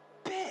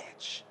a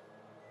bitch.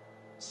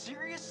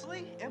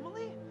 Seriously,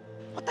 Emily?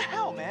 What the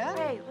hell, man?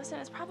 Hey, listen,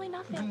 it's probably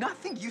nothing.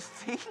 Nothing, you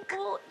think?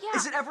 Well, yeah.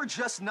 Is it ever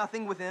just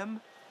nothing with him?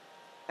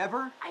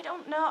 Ever? I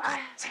don't know. God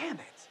damn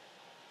it.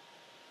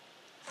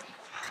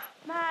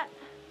 Matt.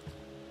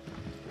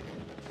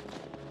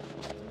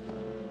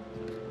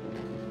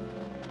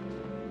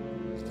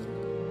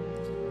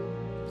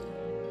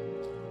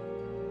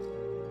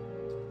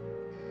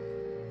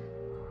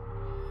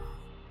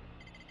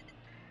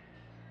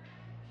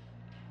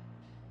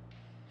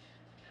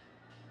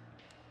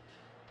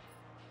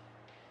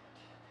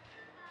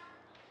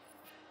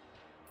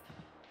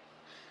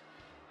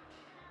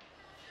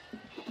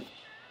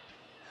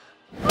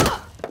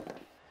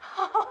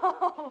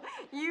 Oh,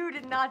 you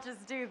did not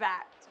just do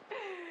that.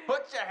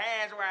 Put your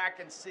hands where I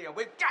can see them.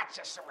 We've got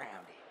you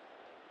surrounded.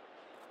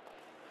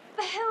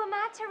 But who am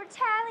I to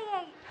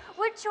retaliate?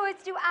 What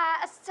choice do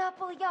I, a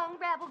supple young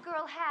rebel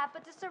girl, have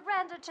but to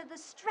surrender to the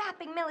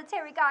strapping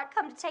military guard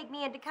come to take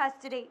me into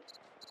custody?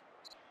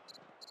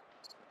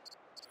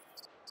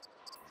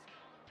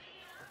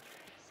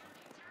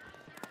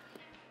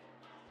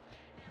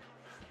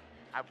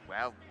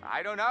 Well,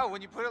 I don't know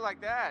when you put it like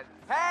that.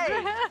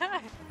 Hey!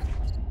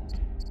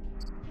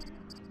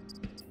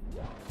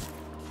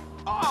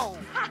 Oh!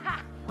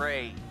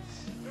 Great.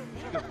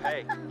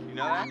 Hey, you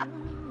know that?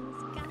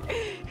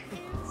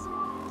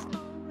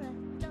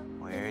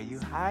 Where are you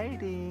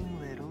hiding,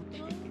 little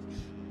chickadee?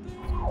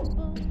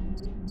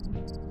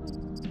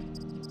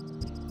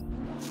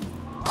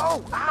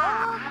 Oh!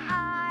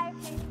 Ah!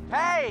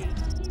 Hey!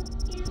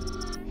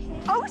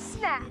 Oh,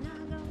 snap!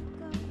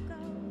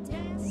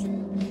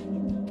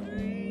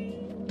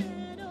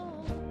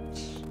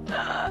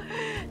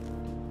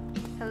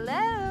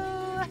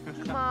 Hello?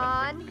 Come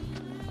on.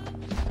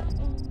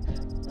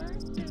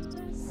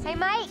 Hey,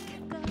 Mike.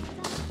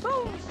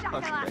 Boom,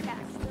 shakalaka.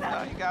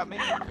 No, you got me.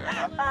 Fair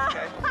enough.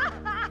 Okay.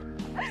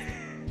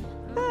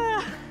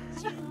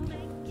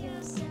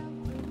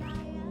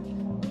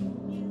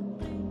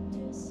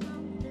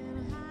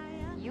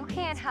 You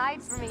can't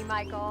hide from me,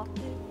 Michael.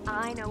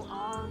 I know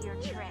all your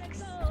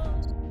tricks.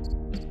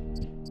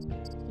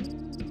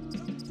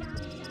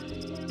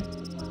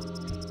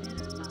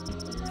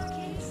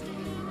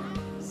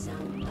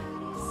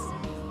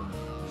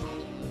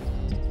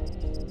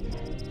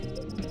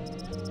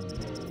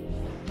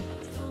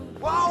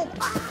 Whoa!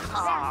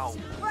 Ow!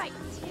 That's right.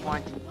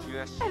 Want to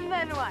just... And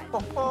then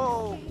what?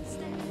 Oh!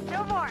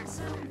 No more.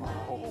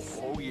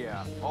 Oh,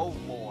 yeah. Oh,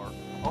 more.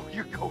 Oh,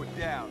 you're going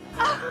down.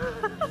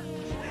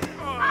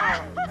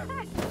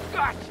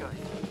 Gotcha.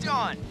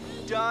 Done.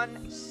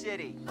 Done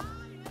city.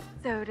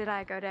 So did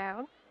I go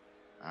down?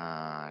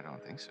 I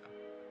don't think so.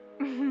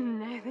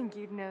 I think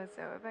you'd know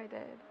so if I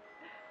did.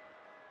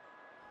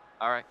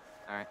 All right.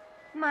 All right.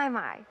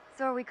 My.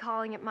 So are we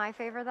calling it my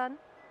favor then?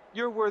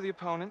 You're a worthy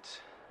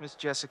opponent, Miss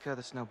Jessica,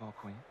 the Snowball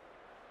Queen.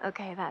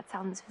 Okay, that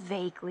sounds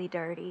vaguely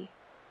dirty.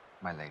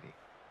 My lady.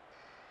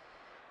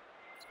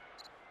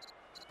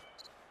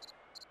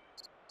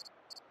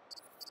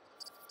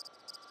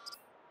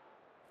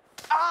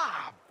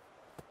 Ah!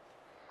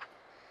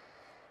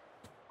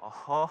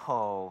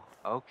 Oh,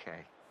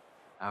 okay.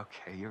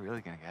 Okay, you're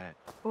really gonna get it.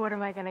 What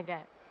am I gonna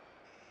get?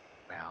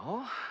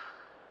 Well,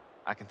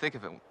 I can think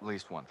of at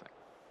least one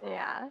thing.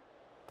 Yeah?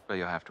 But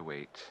you'll have to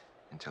wait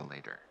until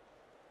later.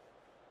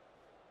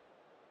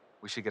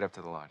 We should get up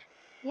to the lodge.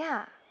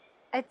 Yeah.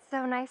 It's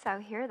so nice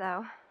out here,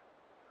 though.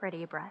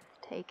 Pretty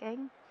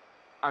breathtaking.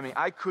 I mean,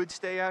 I could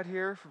stay out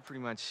here for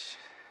pretty much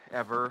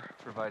ever,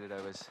 provided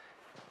I was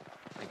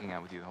making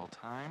out with you the whole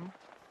time.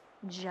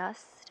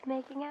 Just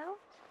making out?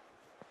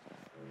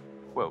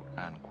 Quote,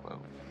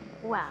 unquote.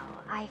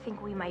 Well, I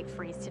think we might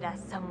freeze to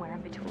death somewhere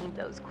in between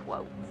those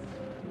quotes.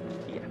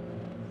 Yeah.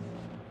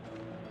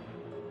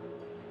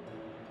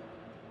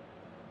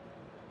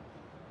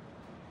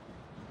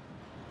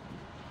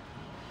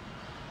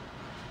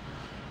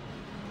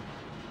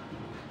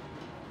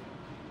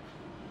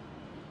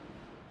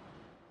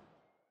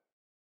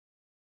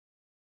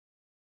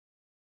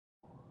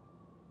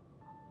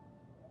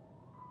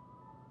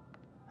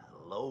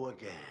 Hello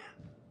again.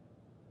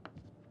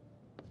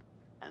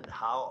 And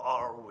how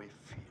are we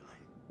feeling?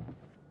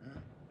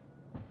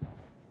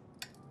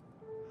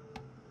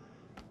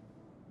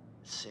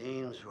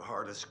 Seems we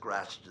hardly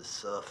scratched the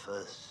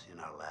surface in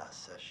our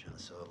last session,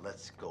 so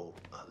let's go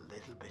a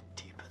little bit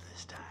deeper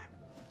this time.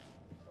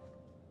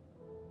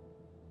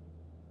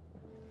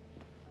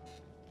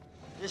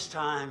 This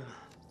time,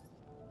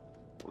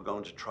 we're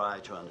going to try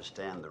to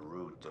understand the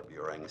root of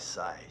your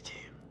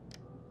anxiety.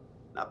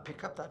 Now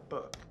pick up that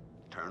book,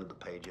 turn the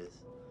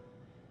pages.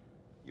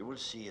 You will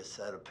see a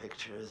set of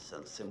pictures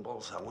and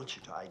symbols. I want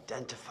you to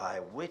identify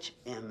which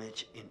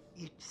image in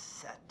each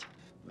set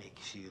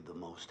makes you the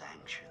most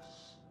anxious.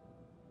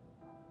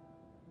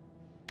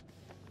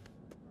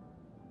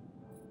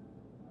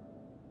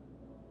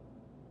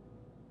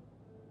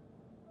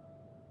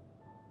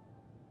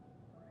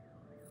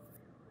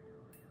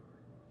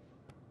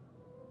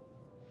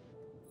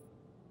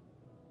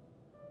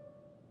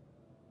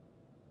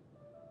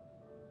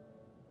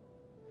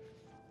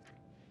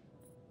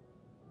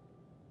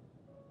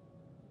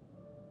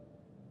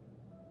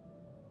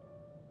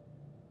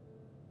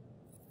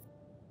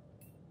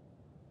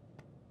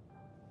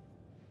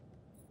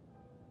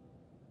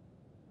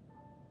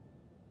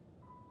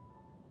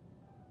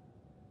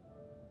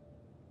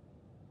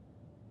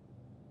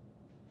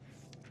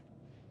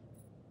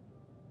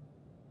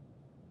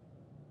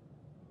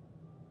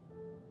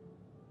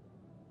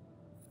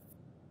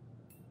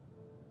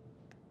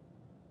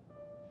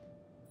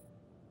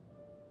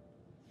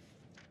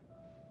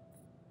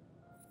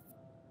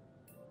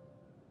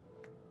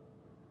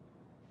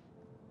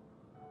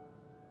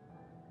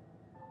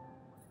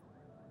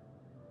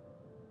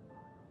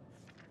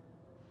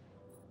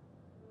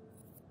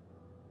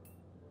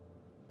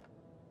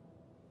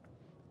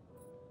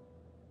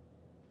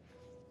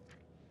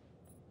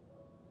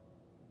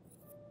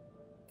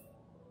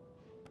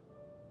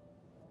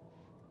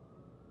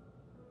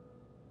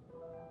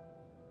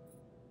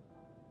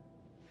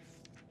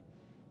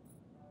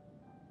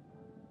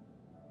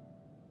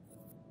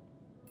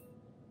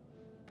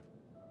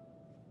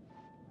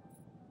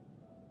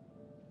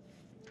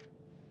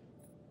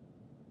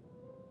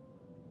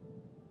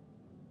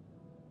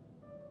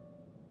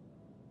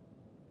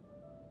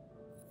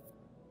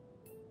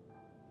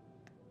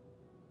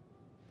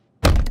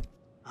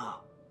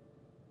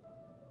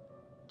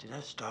 Did I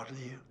startle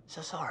you?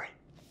 So sorry.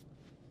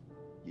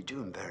 You're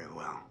doing very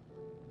well.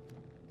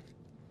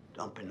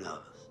 Don't be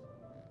nervous.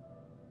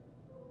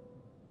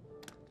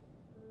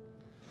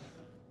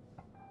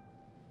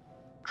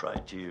 Try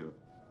to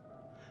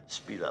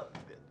speed up a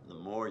bit. The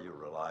more you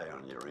rely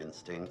on your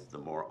instincts, the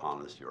more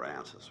honest your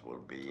answers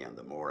will be, and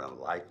the more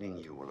enlightening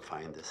you will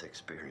find this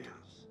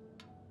experience.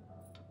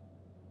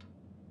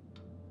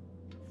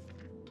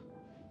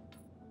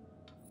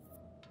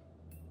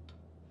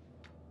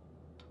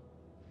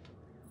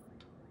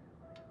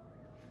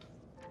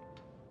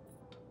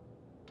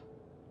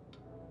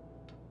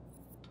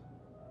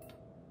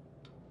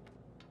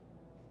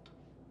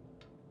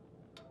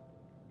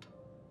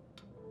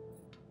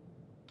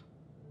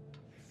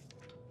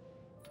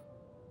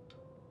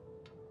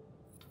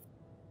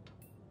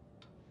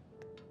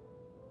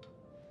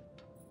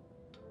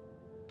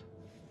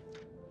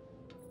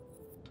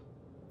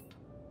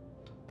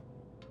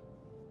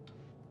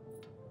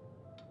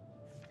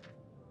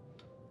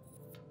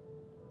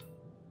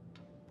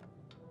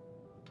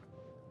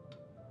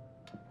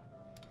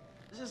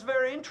 This is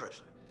very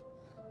interesting.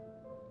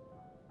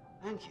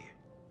 Thank you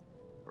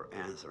for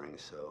answering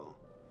so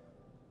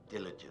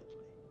diligently.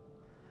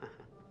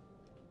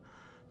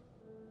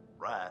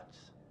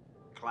 Rats,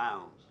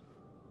 clowns,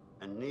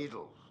 and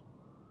needles.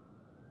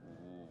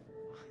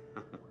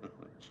 Ooh.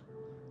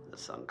 The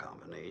sun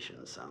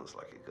combination sounds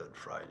like a good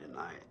Friday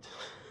night.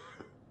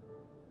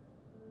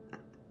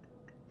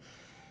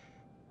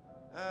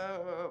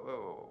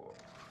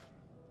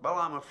 Well,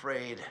 I'm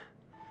afraid,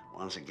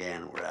 once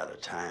again, we're out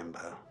of time,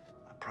 but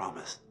I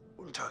promise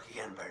we'll talk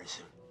again very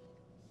soon.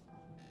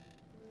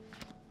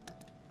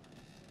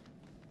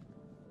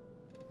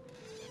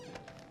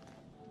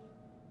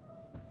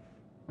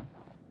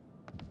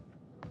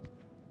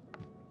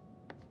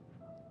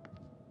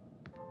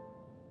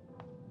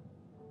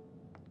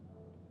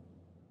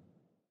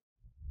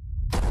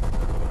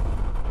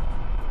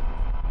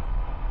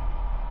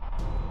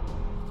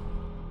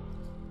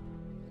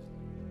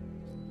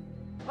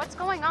 What's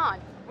going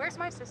on? Where's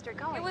my sister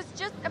going? It was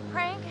just a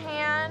prank.